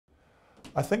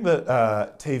I think that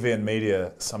TV and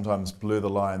media sometimes blur the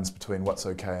lines between what's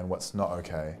okay and what's not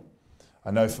okay.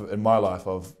 I know in my life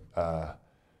I've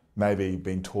maybe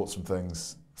been taught some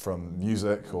things from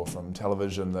music or from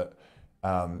television that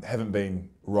haven't been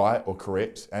right or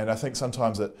correct, and I think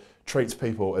sometimes it treats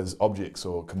people as objects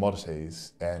or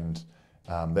commodities, and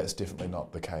that's definitely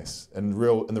not the case. In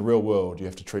the real world, you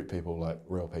have to treat people like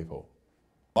real people.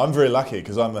 I'm very lucky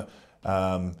because I'm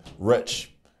a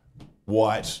rich,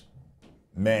 white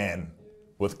man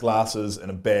with glasses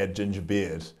and a bad ginger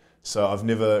beard, so I've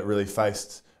never really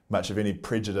faced much of any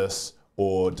prejudice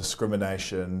or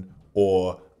discrimination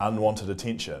or unwanted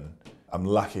attention. I'm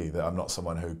lucky that I'm not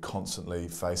someone who constantly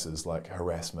faces like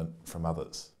harassment from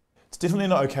others. It's definitely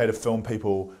not okay to film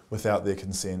people without their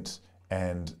consent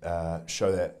and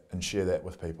show that and share that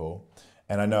with people.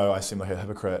 And I know I seem like a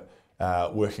hypocrite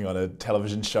working on a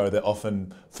television show that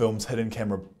often films hidden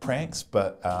camera pranks,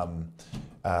 but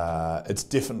that's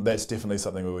definitely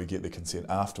something where we get the consent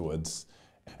afterwards.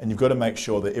 And you've got to make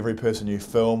sure that every person you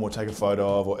film or take a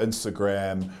photo of or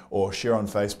Instagram or share on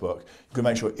Facebook, you've got to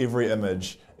make sure every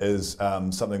image is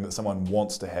something that someone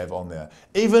wants to have on there.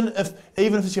 Even if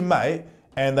it's your mate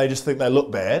and they just think they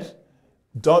look bad,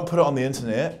 don't put it on the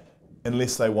internet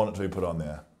unless they want it to be put on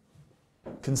there.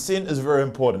 Consent is very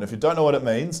important. If you don't know what it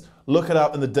means, look it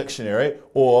up in the dictionary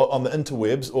or on the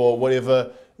interwebs or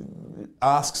whatever.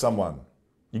 Ask someone.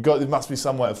 There must be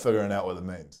some way of figuring out what it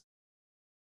means.